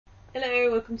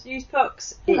Hello, welcome to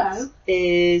NewsPox. Hello. It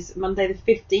is Monday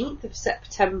the 15th of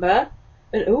September.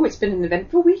 And it's been an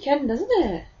eventful weekend, hasn't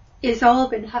it? It's all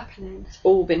been happening. It's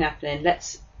all been happening.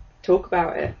 Let's talk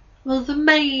about it. Well, the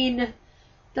main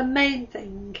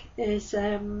thing is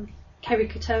Kerry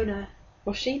Katona.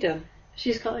 What's she done?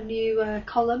 She's got a new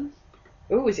column.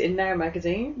 Oh, is it in Now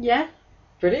magazine? Yeah.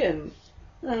 Brilliant.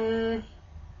 It's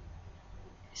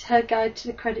her guide to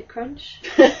the credit crunch.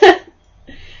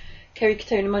 Kerry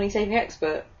Katona, money saving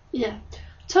expert. Yeah.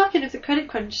 Talking of the credit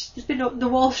crunch, there's been the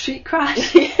Wall Street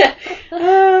crash.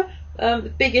 Yeah.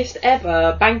 The biggest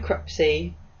ever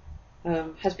bankruptcy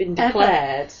has been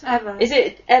declared. Ever. Is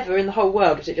it ever in the whole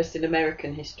world, or is it just in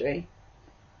American history?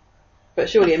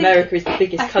 But surely America is the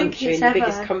biggest country and the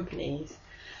biggest companies.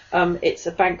 It's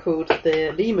a bank called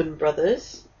the Lehman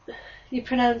Brothers. You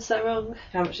pronounced that wrong.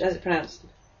 How much is it pronounced?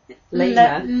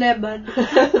 Lemon.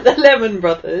 The Lemon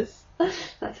Brothers.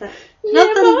 That's it.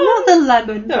 Not the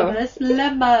Lemon Brothers.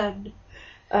 Lemon.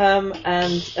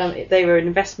 They were an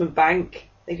investment bank.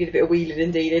 They did a bit of wheeling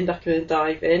and dealing, ducking and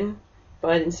diving,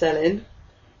 buying and selling,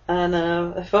 and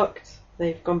they're fucked.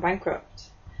 They've gone bankrupt,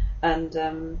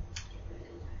 and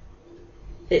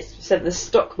it's sent the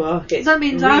stock market. That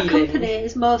means reeling. our company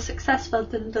is more successful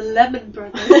than the Lemon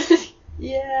Brothers.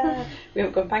 Yeah, we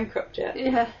haven't gone bankrupt yet.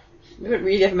 Yeah. We haven't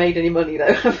really ever made any money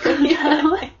though, have we?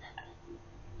 No.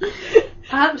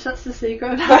 Perhaps that's the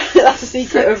secret. That's the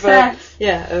secret success.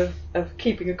 of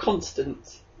keeping a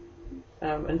constant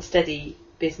and steady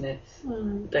business.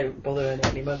 Don't bother earning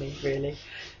any money really.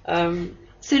 As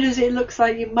soon as it looks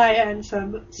like you might earn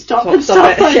some, stop it.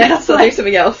 on Yeah, your so do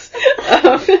something else.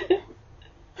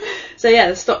 So yeah,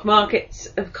 the stock markets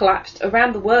have collapsed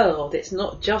around the world. It's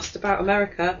not just about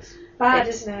America. Bad,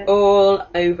 it's isn't it? all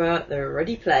over the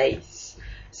ruddy place.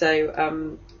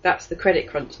 So that's the credit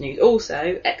crunch news.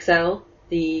 Also, XL,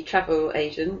 the travel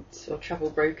agent or travel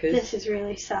brokers, this is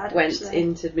really sad. went actually.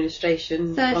 into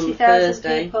administration 30,000 on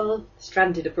Thursday, people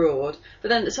stranded abroad. But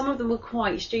then some of them were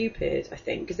quite stupid, I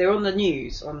think, because they were on the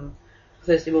news on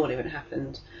Thursday morning when it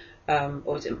happened, or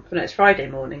was it? No, it's Friday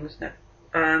morning, wasn't it?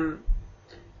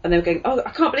 And they were going,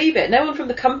 I can't believe it. No one from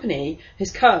the company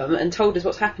has come and told us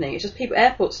what's happening. It's just people,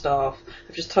 airport staff,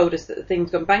 have just told us that the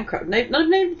thing's gone bankrupt. None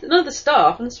of the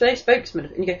staff and the spokesman.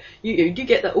 And you go, you do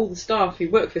get that all the staff who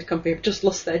work for this company have just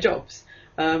lost their jobs.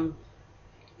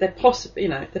 They're possibly,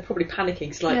 they're probably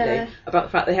panicking slightly about the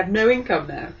fact they have no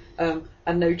income now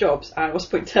and no jobs. And what's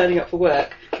the point turning up for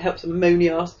work to help some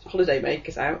moany ass holiday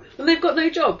makers out when they've got no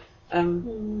job?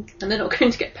 And they're not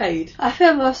going to get paid. I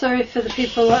feel more sorry for the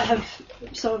people that have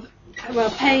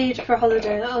paid for a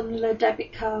holiday on their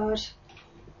debit card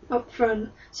up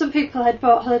front. Some people had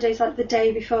bought holidays like the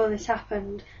day before this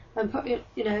happened and put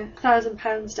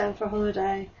 £1,000 down for a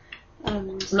holiday.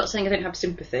 I'm not saying I don't have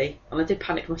sympathy, and I did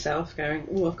panic myself, going,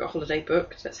 I've got a holiday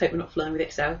booked. Let's hope we're not flying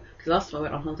with XL, because last time I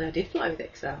went on holiday I did fly with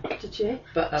XL. Did you?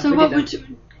 But so what would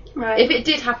you? Right. If it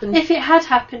did happen, if it had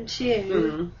happened to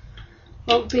you.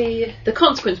 What would be... The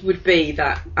consequence would be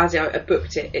that, as I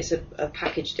booked it, it's a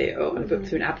package deal, and I booked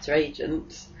through an ABTA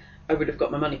agent, I would have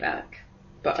got my money back.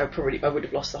 But I would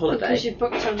have lost the holiday. Because you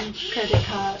booked on credit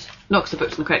card. Not because I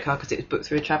booked on the credit card, because it was booked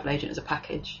through a travel agent as a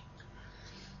package.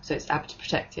 So it's ABTA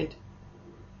protected.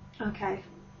 Okay.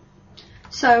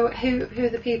 So who are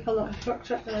the people that have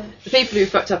fucked up then? The people who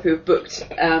fucked up, who have booked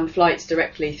flights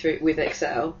directly through with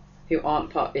XL, who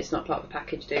aren't it's not part of the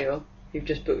package deal, who've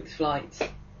just booked the flights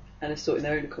and are sorting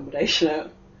their own accommodation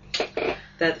out.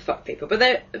 They're the fuck people. But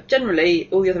they're generally,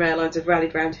 all the other airlines have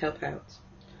rallied round to help out.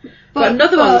 But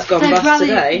another one's gone bust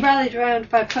today. Rallied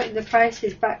round by putting the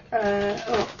prices back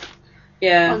up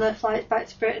on their flights back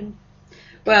to Britain.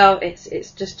 Well,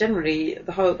 it's just generally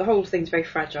the whole thing's very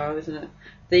fragile, isn't it?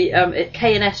 The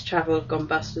K&S travel have gone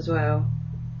bust as well.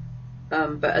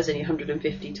 But as only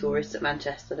 150 tourists at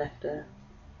Manchester left there.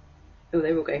 Oh,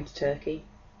 they were all going to Turkey.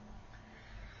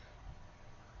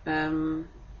 So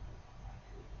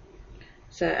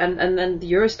and then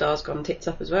the Eurostar's gone tits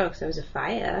up as well, because there was a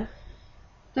fire.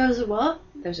 There was a what?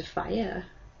 There was a fire.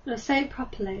 No, say it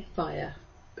properly. Fire.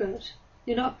 Good.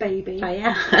 You're not a baby.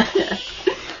 Fire.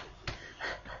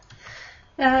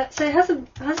 So it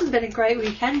hasn't been a great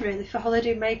weekend really for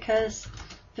holiday makers,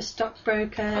 for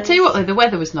stockbrokers. I'll tell you what though, the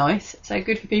weather was nice, so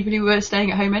good for people who were staying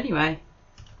at home anyway.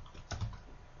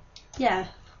 Yeah.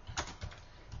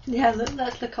 Yeah,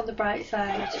 let's look on the bright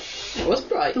side. It was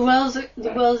bright. The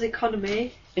world's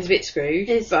economy is a bit screwed,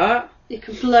 but you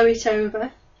can blow it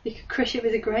over. You can crush it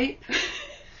with a grape.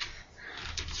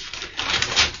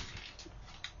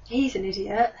 He's an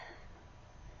idiot.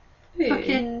 Who?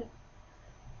 Fucking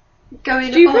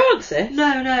going. Do you up. Francis?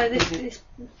 No. This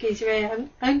geezer here.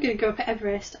 I'm going to go up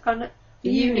Everest on a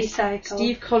unicycle.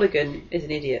 Steve Colligan is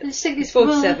an idiot. He's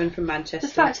 47 from Manchester.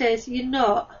 The fact is, you're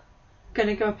not going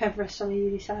to go up Everest on a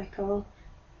unicycle.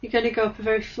 You're going to go up a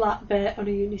very flat bit on a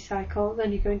unicycle,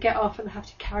 then you're going to get off and have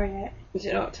to carry it. Is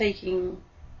it not taking?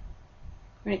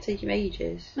 Will it take him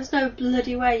ages? There's no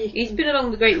bloody way you can. He's been along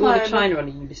the Great Wall of China on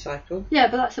a unicycle. Yeah,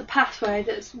 but that's a pathway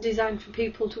that's designed for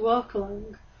people to walk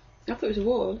along. I thought it was a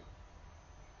wall.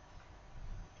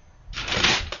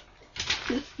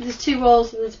 There's two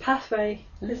walls and there's a pathway,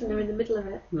 isn't there, in the middle of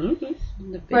it?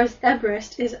 Mm-hmm. Whereas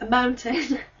Everest is a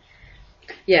mountain.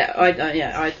 Yeah, I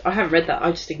haven't read that.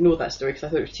 I just ignored that story because I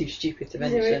thought it was too stupid to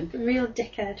mention. He's a real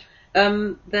dickhead.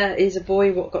 There is a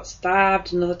boy what got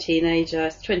stabbed, another teenager.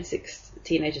 It's the 26th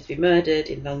teenager to be murdered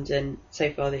in London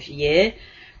so far this year.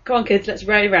 Come on, kids, let's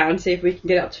rally around, see if we can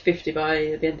get up to 50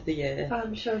 by the end of the year.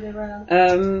 I'm sure they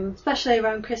will. Especially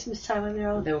around Christmas time when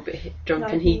they're all a bit drunk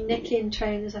like and heat. nicking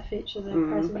trainers off each other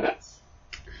presents.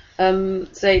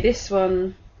 So this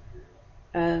one,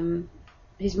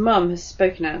 his mum has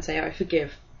spoken out and say, I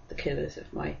forgive the killers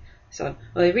of my son.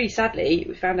 Well, really sadly,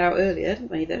 we found out earlier,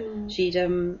 didn't we, that she'd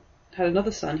had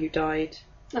another son who died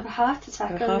of a heart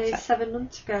attack only 7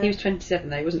 months ago. He was 27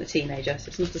 though, he wasn't a teenager, so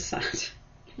it's not as sad.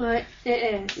 Right,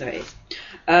 it is. No, it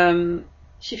is.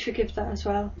 She forgives that as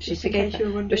well. She forgave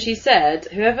that. But she said,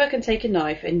 whoever can take a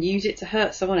knife and use it to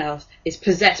hurt someone else is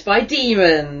possessed by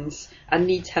demons and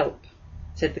needs help,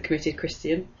 said the committed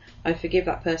Christian. I forgive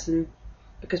that person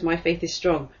because my faith is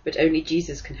strong, but only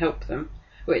Jesus can help them.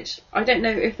 Which, I don't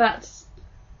know if that's...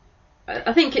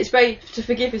 I think it's very... To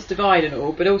forgive is divine and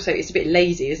all, but also it's a bit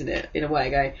lazy, isn't it? In a way,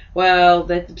 going, well,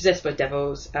 they're possessed by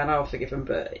devils and I'll forgive them,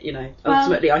 but, you know,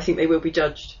 ultimately I think they will be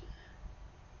judged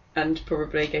and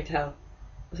probably go to hell.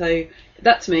 So,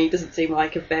 that to me doesn't seem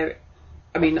like a very...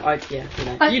 I mean, you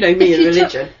know me and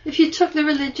religion. If you took the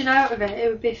religion out of it, it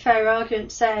would be a fair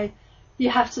argument to say you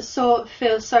have to sort of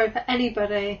feel sorry for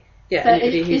anybody. Yeah,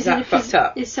 anybody who's that fucked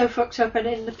up. Is so fucked up and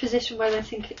in the position where they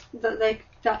think that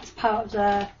that's part of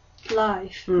their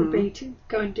life would be to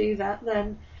go and do that,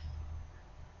 then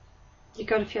you've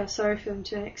got to feel sorry for them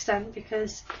to an extent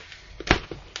because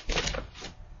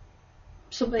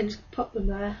something's put them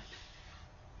there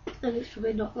and it's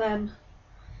probably not them.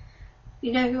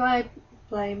 You know who I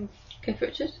blame? Cliff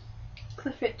Richard?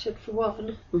 Cliff Richard for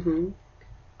one.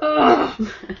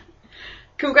 Oh.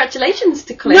 Congratulations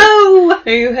to Cliff,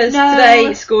 who has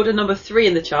today scored a number 3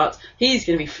 in the charts. He's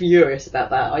going to be furious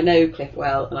about that. I know Cliff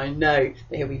well, and I know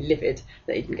that he'll be livid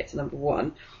that he didn't get to number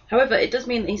 1. However, it does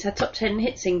mean that he's had top 10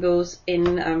 hit singles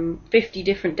in 50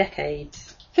 different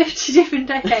decades. 50 different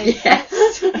decades?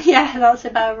 Yes. Yeah, that's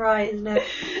about right, isn't it?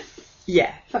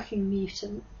 Yeah. Fucking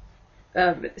mutant.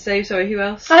 So, sorry, who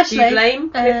else? Actually, do you blame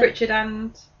Cliff Richard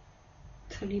and...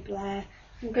 Tony Blair.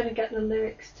 I'm going to get the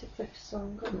lyrics to Cliff's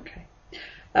song. Okay.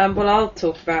 Well, I'll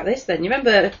talk about this then. You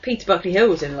remember Peter Buckley Hill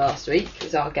was in last week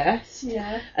as our guest?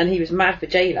 Yeah. And he was mad for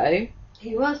J-Lo.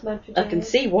 He was mad for J-Lo. I can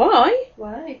see why.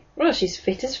 Why? Well, she's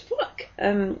fit as fuck.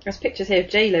 There's pictures here of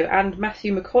J-Lo and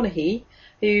Matthew McConaughey,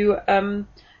 who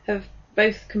have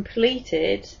both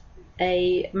completed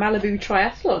a Malibu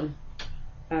triathlon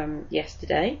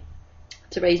yesterday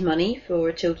to raise money for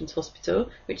a children's hospital,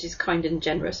 which is kind and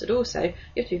generous. And also, you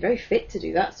have to be very fit to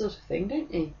do that sort of thing,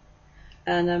 don't you?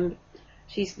 And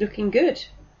she's looking good.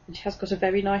 And she has got a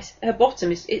very nice... Her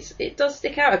bottom, it does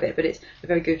stick out a bit, but it's a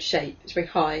very good shape. It's very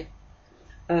high.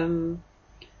 So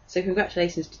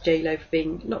congratulations to J-Lo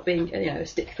for not being a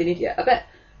stick-thin idiot. I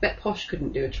bet Posh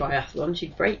couldn't do a triathlon.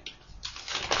 She'd break.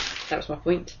 That was my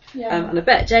point. Yeah. And I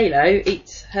bet J-Lo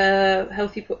eats her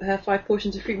 5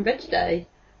 portions of fruit and veg a day.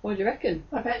 What do you reckon?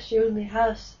 I bet she only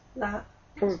has that.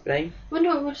 Probably. I wonder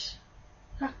what would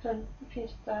happen if you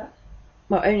did that.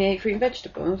 Well, only 8 fruit and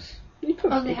vegetables. You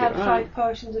probably only had 5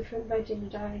 portions of fruit and veg in a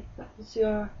day. That was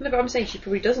your... No, but I'm saying she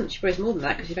probably doesn't. She probably has more than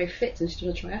that because she's very fit and she's done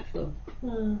a triathlon.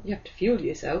 You have to fuel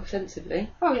yourself sensibly.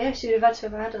 Oh yeah, she would have had to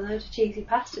have had a load of cheesy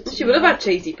pasta. She would have had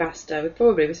cheesy pasta,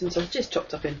 probably with some sausages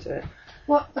chopped up into it.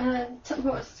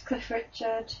 What's Cliff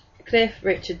Richard? Cliff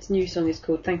Richard's new song is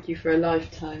called Thank You for a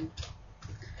Lifetime.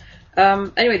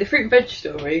 Anyway, the fruit and veg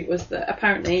story was that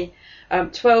apparently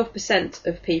 12%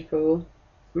 of people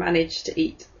manage to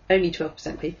eat, only 12%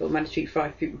 of people manage to eat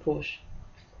 5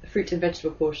 fruit and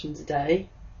vegetable portions a day,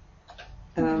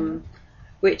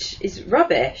 which is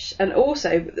rubbish. And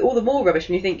also, all the more rubbish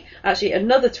when you think actually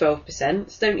another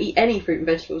 12% don't eat any fruit and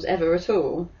vegetables ever at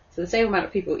all. So the same amount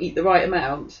of people eat the right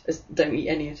amount as don't eat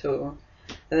any at all.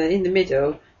 And then in the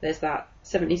middle, there's that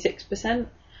 76%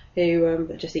 who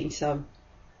are just eating some.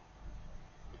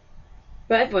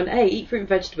 But everyone, eat fruit and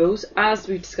vegetables. As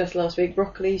we discussed last week,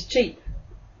 broccoli's cheap.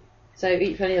 So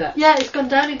eat plenty of that. Yeah, it's gone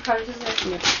down in price,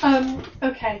 isn't it? Yeah.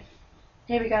 Okay.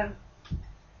 Here we go.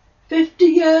 50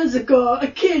 years ago, a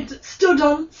kid stood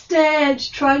on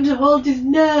stage trying to hold his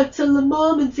nerve till the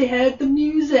moment he heard the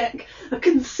music. I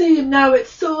can see him now,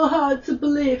 it's so hard to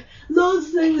believe. Loads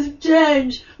of things have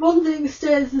changed. One thing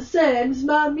stays the same, is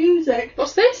my music.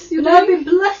 What's this? And I've been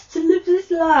blessed to live this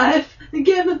life and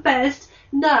give my best.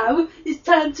 Now it's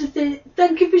time to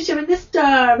thank you for sharing the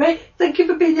story. Thank you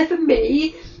for being there for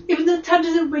me. Even though time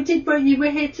doesn't waited, but you were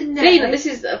here tonight. Dina, this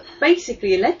is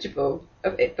basically illegible,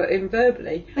 but in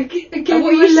verbally. I gave what you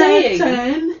are you a saying?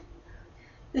 lifetime.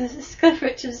 This is Cliff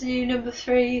Richard's new number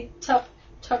 3, top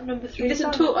number 3 He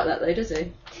doesn't song. talk like that though, does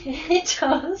he? He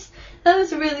does. That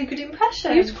was a really good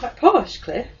impression. He was quite posh,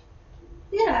 Cliff.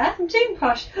 Yeah, I'm doing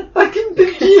posh. Back in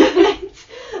 58,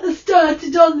 I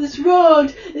started on this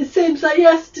road. It seems like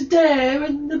yesterday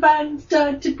when the band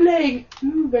started playing.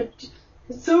 But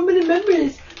so many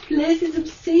memories, places I've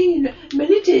seen,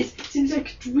 melodies. It seems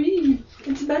like a dream.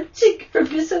 It's magic from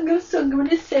every song I've sung when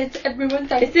I say to everyone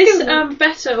thank you. Is this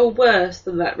better or worse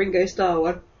than that Ringo Starr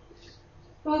one?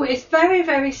 Oh, it's very,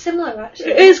 very similar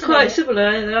actually. It is quite similar,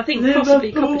 and I think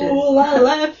possibly copied it. I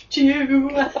left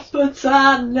you, but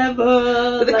I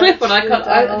never. But the Cliff one,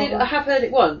 I have heard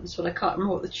it once, but I can't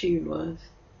remember what the tune was.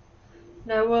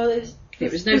 No, well,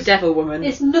 It was no Devil Woman.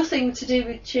 It's nothing to do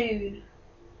with tune,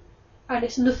 and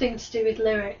it's nothing to do with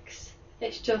lyrics.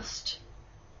 It's just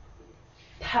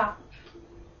pap.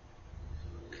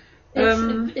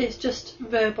 It's just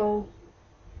verbal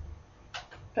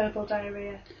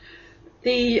diarrhea.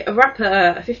 The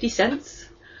rapper 50 Cent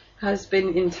has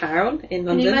been in town in London.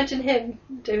 Can you imagine him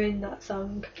doing that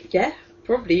song? Yeah,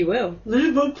 probably he will.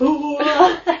 Liverpool.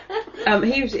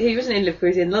 He wasn't in Liverpool. He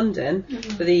was in London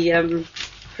for the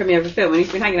premiere of a film, and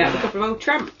he's been hanging out with a couple of old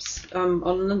tramps on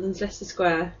London's Leicester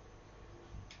Square.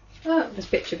 Oh, There's a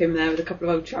picture of him there with a couple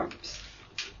of old tramps.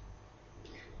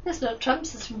 that's not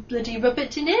Trump's. That's bloody Robert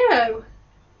De Niro.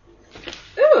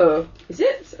 Oh, is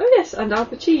it? Oh yes, and Al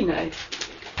Pacino.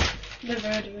 Never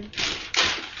heard of him.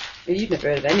 You've never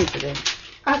heard of anybody.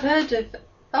 I've heard of.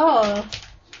 Oh.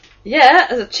 Yeah,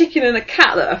 there's a chicken and a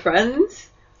cat that are friends.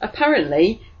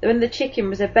 Apparently, when the chicken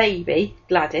was a baby,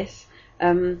 Gladys,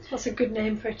 That's a good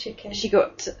name for a chicken. she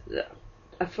got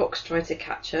a fox tried to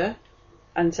catch her,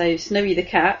 and so Snowy the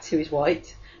cat, who is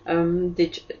white,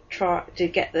 did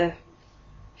get the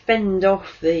fend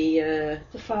off the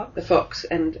fox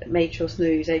and made sure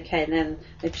Snowy was okay, and then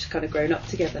they've just kind of grown up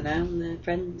together now and they're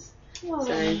friends. Oh.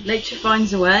 So nature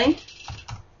finds a way.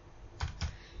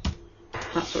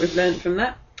 That's what we've learned from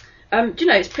that. Do you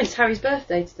know it's Prince Harry's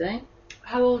birthday today?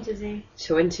 How old is he?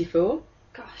 24.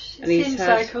 Gosh, it And he's seems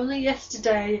had- like only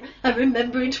yesterday. I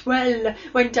rember it well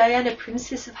when Diana,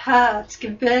 Princess of Hearts,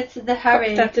 gave birth to the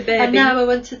Harry. Popped out a baby. And now I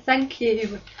want to thank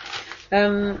you.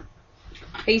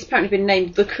 He's apparently been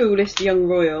named the coolest young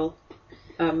royal,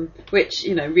 which,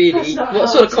 really, That's not what hard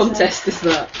sort of to contest is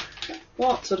that?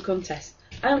 What sort of contest?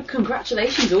 And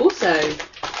congratulations also,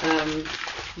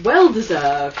 well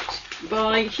deserved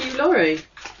by Hugh Laurie.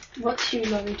 What's Hugh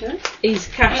Laurie done? He's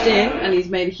cashed in and he's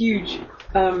made a huge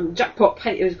jackpot.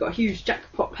 He's got a huge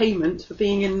jackpot payment for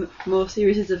being in more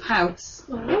series of House,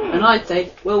 and I'd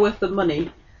say well worth the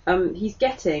money. He's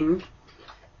getting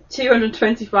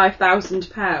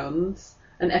 £225,000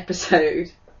 an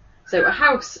episode, so a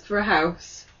house for a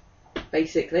house,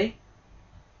 basically.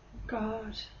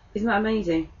 God. Isn't that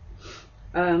amazing?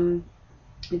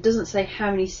 It doesn't say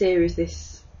how many series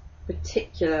this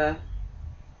particular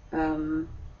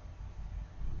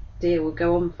deal will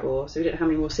go on for, so we don't know how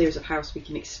many more series of House we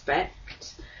can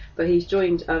expect. But he's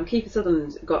joined. Kiefer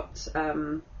Sutherland got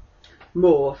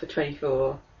more for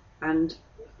 24, and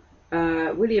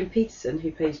William Peterson,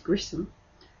 who plays Grissom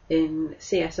in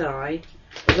CSI,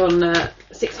 is on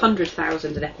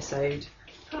 600,000 an episode,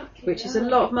 which is a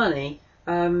lot of money.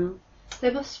 They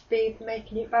must be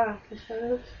making it back, I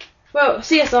suppose. Well,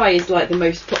 CSI is like the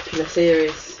most popular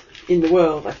series in the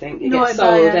world, I think. It Not gets in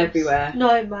my sold house. everywhere.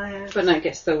 Not in my house. But no, it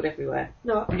gets sold everywhere.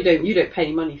 No. You don't pay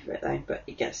any money for it though, but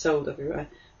it gets sold everywhere.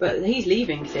 But he's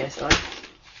leaving CSI.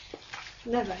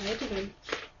 Never heard of him.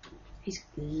 He's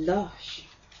lush.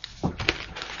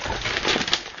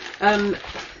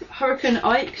 Hurricane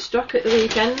Ike struck at the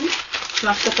weekend,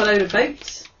 smashed up a load of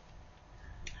boats.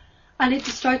 And it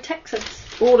destroyed Texas.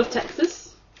 All of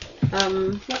Texas.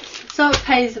 That sort of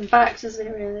pays them back, doesn't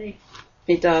it, really?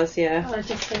 It does, yeah. I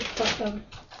just think fuck them.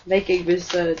 They gave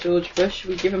us George Bush,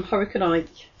 we give him Hurricane Ike.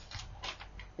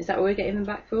 Is that what we're getting them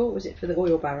back for? Or was it for the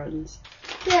oil barons?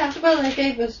 Yeah, well, they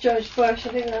gave us George Bush. I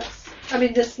think that's I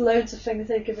mean, there's loads of things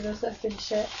they've given us that have been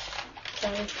shit. So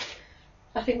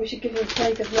I think we should give them a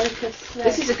plague of locusts.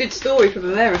 This is a good story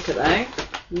from America, though.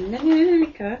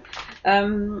 America.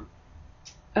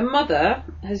 A mother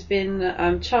has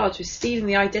been charged with stealing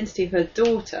the identity of her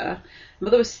daughter. The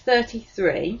mother was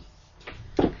 33.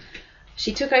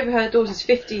 She took over her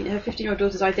 15-year-old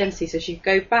daughter's identity so she could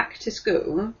go back to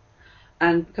school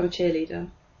and become a cheerleader.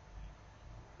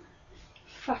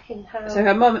 Fucking hell. So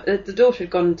her mum, the daughter had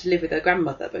gone to live with her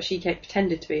grandmother, but she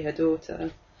pretended to be her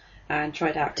daughter and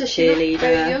tried out as a cheerleader. Does she look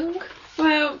very young?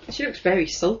 Well, she looks very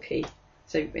sulky.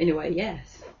 So in a way,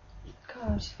 yes.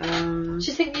 God. Do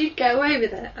you think you'd get away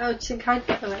with it? I would think I'd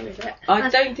get away with it. I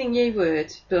don't think you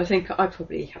would, but I think I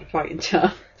probably had a fighting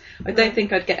chance. I don't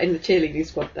think I'd get in the cheerleading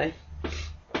squad though.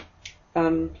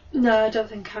 No, I don't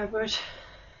think I would.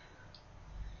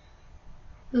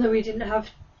 Although we didn't have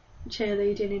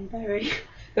cheerleading in Bury.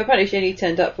 But apparently she only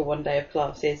turned up for one day of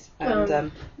classes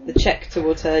and the check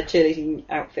towards her cheerleading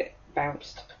outfit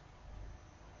bounced.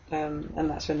 And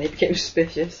that's when they became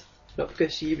suspicious. Not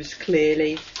because she was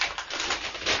clearly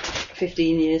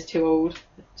 15 years too old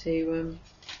to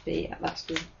be at that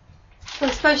school. Well,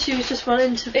 I suppose she was just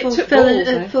wanting to fulfil a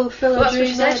that's dream. What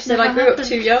she said. She said, I grew up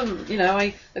too young. You know,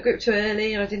 I grew up too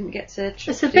early and I didn't get to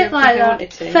It's a bit like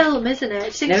that film, isn't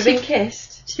it? Never Been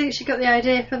Kissed. Do you think she got the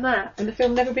idea from that? And the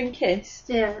film Never Been Kissed?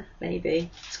 Yeah. Maybe.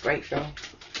 It's a great film.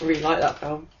 I really like that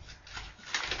film.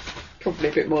 Probably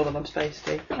a bit more than I'm supposed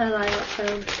to. I like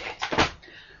that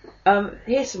film.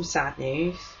 Here's some sad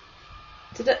news.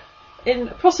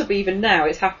 Possibly even now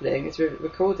it's happening as we're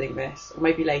recording this, or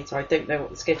maybe later, I don't know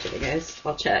what the scheduling is,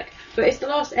 I'll check. But it's the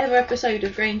last ever episode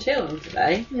of Grange Hill on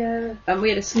today. Yeah. And we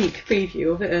had a sneak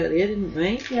preview of it earlier, didn't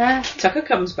we? Yeah. Tucker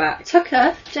comes back.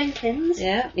 Tucker Jenkins.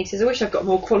 Yeah, and he says, I wish I'd got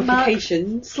more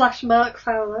qualifications. Mark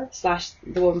Fowler. /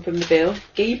 the one from the bill.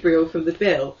 Gabriel from the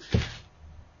bill.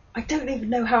 I don't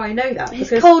even know how I know that. He's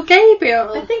called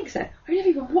Gabriel. I think so. I've never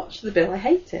even watched the bill, I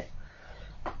hate it.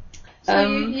 So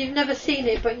you've never seen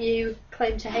it, but you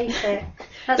claim to hate it.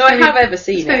 No, I have ever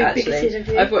seen it, actually. Of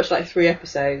you. I've watched like 3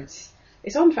 episodes.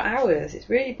 It's on for hours. It's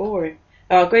really boring.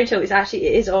 Oh, Grange Hill it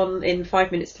is on in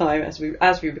 5 minutes' time as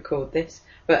we record this,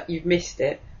 but you've missed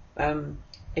it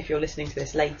if you're listening to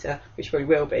this later, which you probably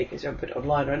will be because you haven't put it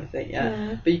online or anything yet.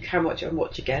 Yeah. But you can watch it and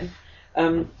watch again.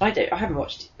 I haven't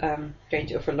watched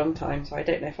Grange Hill for a long time, so I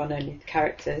don't know if I know any of the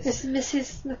characters. This is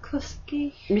Mrs.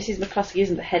 McCluskey. Mrs. McCluskey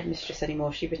isn't the headmistress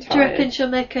anymore. She retired. Do you reckon she'll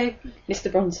make a... Mr.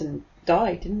 Bronson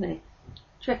died, didn't he? Do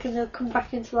you reckon they'll come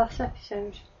back into the last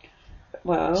episode?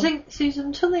 Well... Do you think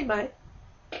Susan Tully might?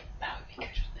 That would be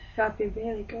good, wouldn't it? That'd be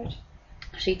really good.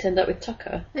 She turned up with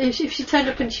Tucker. If she turned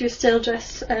up and she was still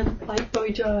dressed like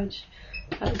Boy George,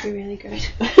 that would be really good.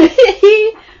 Well,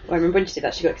 I remember when she did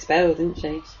that, she got expelled, didn't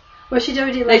she? Well, she'd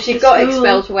already left. No, she got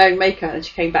expelled for wearing makeup and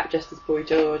she came back just as Boy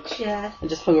George. Yeah. And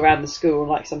just hung around the school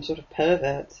like some sort of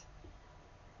pervert.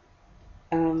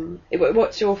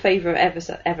 What's your favourite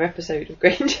ever episode of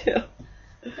Grange Hill?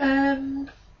 I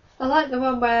like the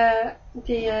one where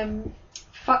the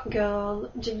fat girl,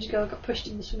 ginger girl, got pushed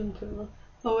in the swimming pool.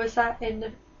 Or was that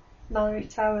in Mallory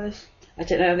Towers? I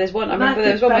don't know. There's one. I remember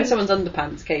there was one when someone's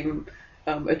underpants came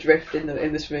adrift in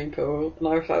the swimming pool, and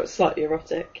I thought it was slightly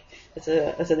erotic as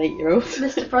an 8-year-old.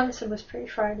 Mr. Bronson was pretty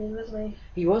frightening, wasn't he?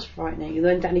 He was frightening. And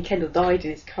then Danny Kendall died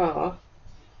in his car.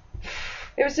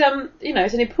 It was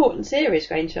it's an important series,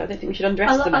 Grange Hill. I don't think we should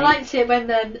underestimate. I liked it when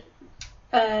then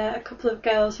a couple of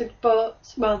girls had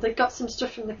they got some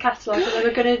stuff from the catalogue and they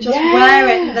were going to just wear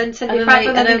it and then send it back,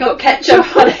 but then they got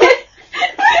ketchup on it.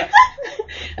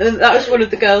 And then that was one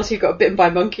of the girls who got bitten by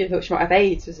a monkey and thought she might have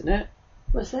AIDS, wasn't it?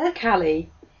 Was there? Callie.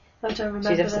 I don't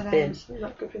remember their names. I'm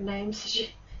not good with names.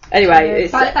 Anyway, in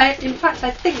fact,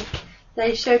 I think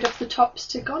they showed off the tops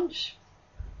to Gonch.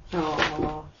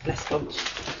 Oh, bless Gonch.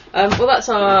 Well, that's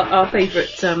our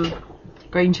favourite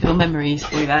Grange Hill memories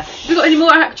for you there. Have we got any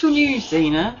more actual news,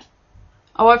 Zena?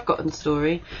 Oh, I've got a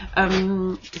story.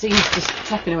 Zena's just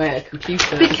tapping away at a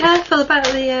computer. Be careful about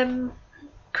the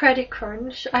credit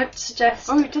crunch. I'd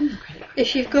suggest we've done the credit crunch.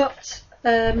 If you've got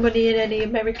money in any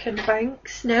American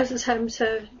banks, now's the time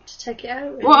to take it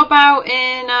out. Really. What about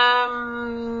in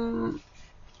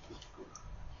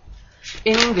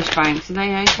English banks? Are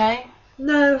they okay?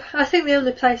 No, I think the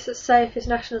only place that's safe is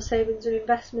National Savings and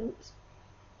Investments.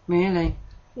 Really?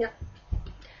 Yeah.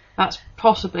 That's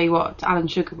possibly what Alan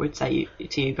Sugar would say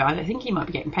to you, but I don't think he might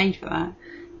be getting paid for that.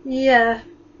 Yeah,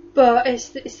 but it's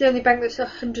the only bank that's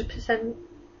 100%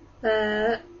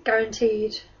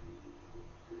 guaranteed.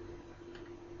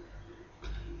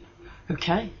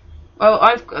 Okay. Well,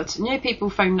 I've got, people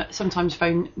sometimes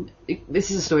phone, this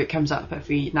is a story that comes up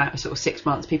every now sort of 6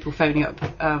 months, people phoning up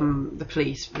the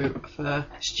police for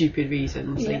stupid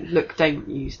reasons. Yeah. They, look, don't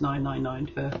use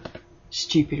 999 for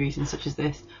stupid reasons such as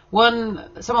this.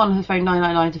 Someone has phoned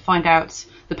 999 to find out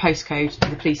the postcode to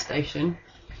the police station,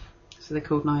 so they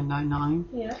called 999.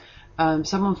 Yeah.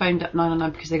 Someone phoned up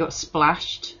 999 because they got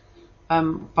splashed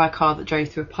by a car that drove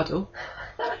through a puddle.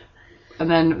 And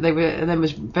then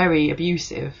was very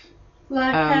abusive.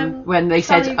 Like, when they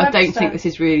said, Sally I don't Webster. think this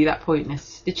is really that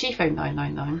pointless. Did she phone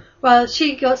 999? Well,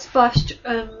 she got splashed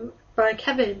by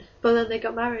Kevin, but then they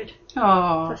got married.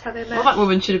 Oh, That's how they met. well, that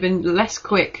woman should have been less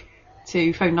quick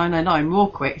to phone 999,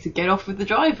 more quick to get off with the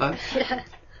driver. Yeah.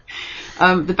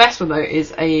 The best one though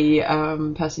is a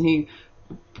person who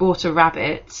bought a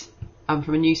rabbit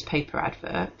from a newspaper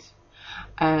advert,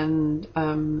 and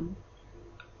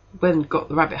when got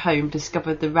the rabbit home,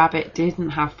 discovered the rabbit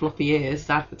didn't have floppy ears as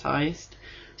advertised,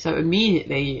 so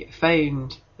immediately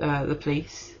phoned the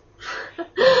police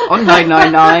on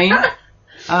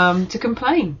 999 to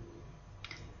complain,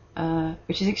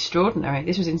 which is extraordinary.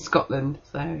 This was in Scotland,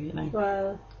 so you know.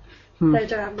 Well, they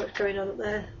don't have much going on up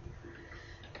there.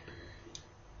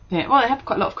 Yeah, well, they have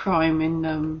quite a lot of crime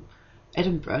in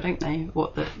Edinburgh, don't they?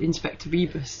 What the Inspector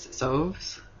Rebus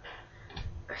solves.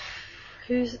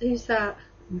 Who's that?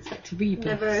 Inspector Rebus.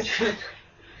 Never heard of him.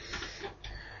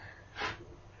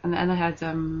 And they had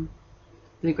the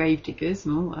Gravediggers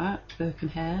and all that, Burke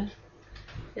and Hare.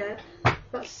 Yeah.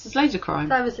 There's loads of crime.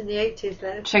 That was in the 80s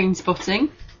though. Chain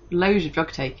spotting, loads of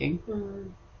drug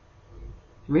taking.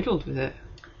 Riddled with it.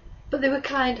 But they were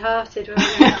kind-hearted,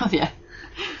 weren't they? Yeah.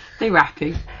 They were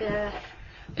happy. Yeah.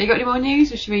 Have you got any more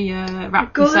news, or should we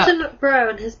wrap this up? Gordon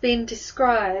Brown has been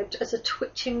described as a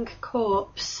twitching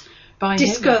corpse. By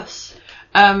Discuss.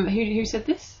 Who? Who said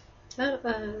this?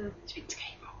 It's Vince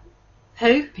Cable.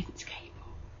 Who? Vince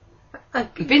Cable.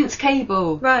 Vince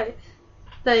Cable. Right.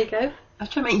 There you go. I was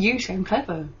trying to make you sound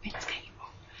clever. Vince Cable.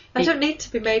 I don't need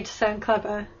to be made to sound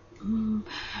clever. No,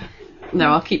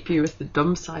 I'll keep you as the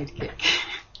dumb sidekick.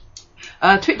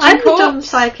 Twitching I'm the corpse. dumb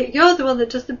sidekick. You're the one that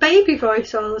does the baby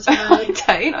voice all the time. I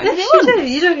don't. Yes, you do.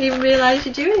 You don't even realise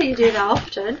you're doing it. You do that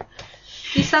often.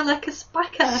 You sound like a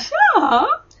spacker. Sure.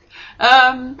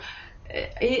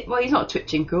 Well, he's not a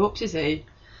twitching corpse, is he?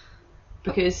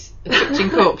 Because a twitching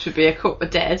corpse would be a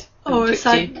dead. Or a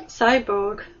twitchy.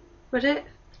 cyborg. Would it?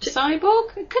 A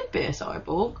cyborg? It could be a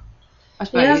cyborg. I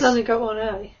suppose. He has only got one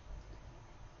eye.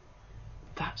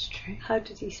 That's true. How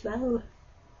does he smell?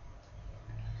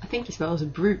 I think he smells a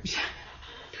brute.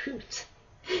 Brute.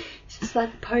 It's just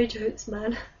like porridge oats,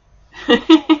 man.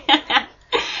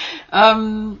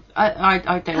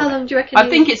 I don't. How long do you reckon? I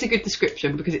think it's a good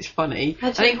description because it's funny. I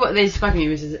you- think what they're describing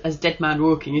him is as dead man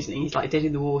walking, isn't he? He's like dead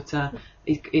in the water.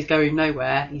 He's going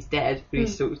nowhere. He's dead, but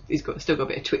he's still got a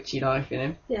bit of twitchy life in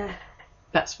him. Yeah.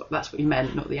 That's what he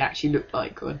meant, not that he actually looked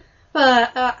like one. Well,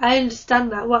 I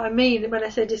understand that. What I mean when I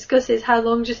say discuss is how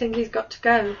long do you think he's got to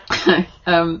go?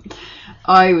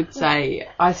 I would say,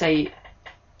 I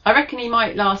reckon he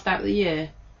might last out the year.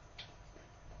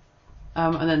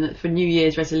 And then for New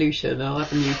Year's resolution, they'll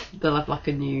have like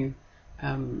a new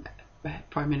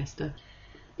Prime Minister.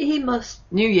 He must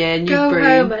New year, new go brew.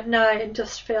 home at night and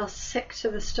just feel sick to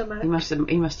the stomach.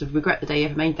 He must have regret the day he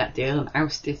ever made that deal and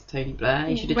ousted Tony Blair.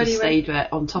 He should have When just he stayed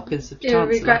on top as He'll Chancellor.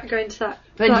 regret going to that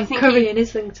But do you Black think curry he- in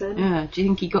Islington. Yeah. Do you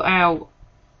think he got out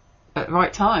at the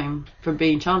right time from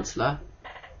being Chancellor?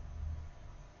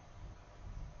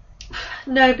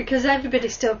 No, because everybody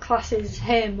still classes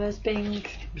him as being...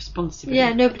 Responsible.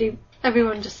 Yeah,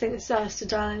 everyone just thinks Alistair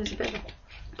Darling is a bit of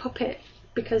a puppet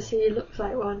because he looks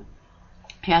like one.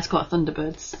 He has got a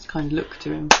Thunderbirds kind of look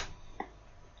to him.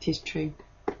 It is true.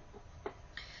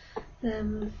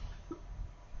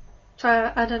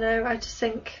 So I don't know, I just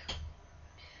think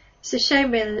it's a shame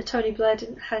really that Tony Blair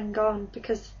didn't hang on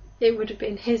because it would have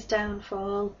been his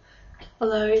downfall,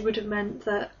 although it would have meant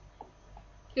that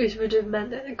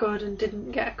Gordon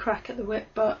didn't get a crack at the whip,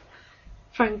 but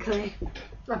frankly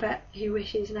I bet he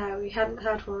wishes now he hadn't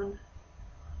had one.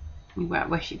 He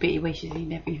wishes he'd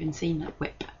never even seen that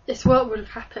whip. It's what would have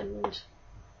happened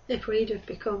if we'd have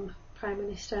become Prime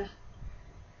Minister.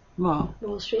 What?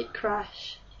 Wall Street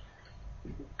crash,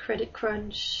 credit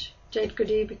crunch, Jade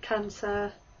Goody with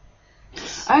cancer.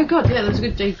 Oh god, yeah, there was a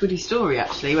good Jade Goody story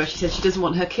actually where she said she doesn't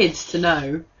want her kids to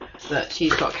know that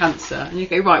she's got cancer. And you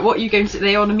go, right, what are you going to...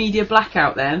 They're on a media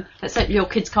blackout then? Let's hope your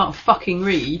kids can't fucking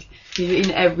read. You're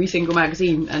in every single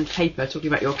magazine and paper talking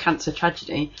about your cancer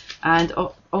tragedy. And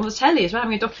on the telly as well,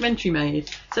 having a documentary made.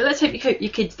 So let's hope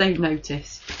your kids don't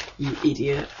notice. You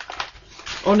idiot.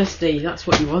 Honesty, that's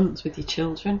what you want with your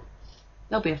children.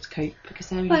 they'll be able to cope because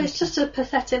they're. Well, it's just a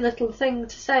pathetic little thing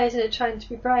to say, isn't it? Trying to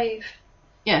be brave.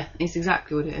 Yeah, it's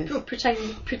exactly what it is. Or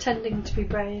pretending to be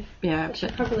brave. Yeah, but she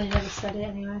probably never said it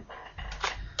anyway.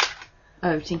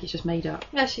 Oh, I think it's just made up.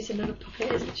 Yeah, she's another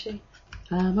puppet, isn't she?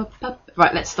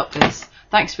 Right, let's stop this.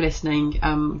 Thanks for listening.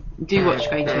 Do watch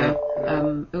Grange Hill.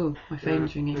 Oh, my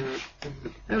phone's ringing.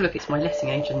 Oh, look, it's my letting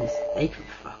agents. They can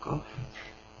fuck off.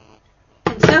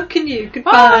 And so can you.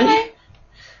 Goodbye. Bye.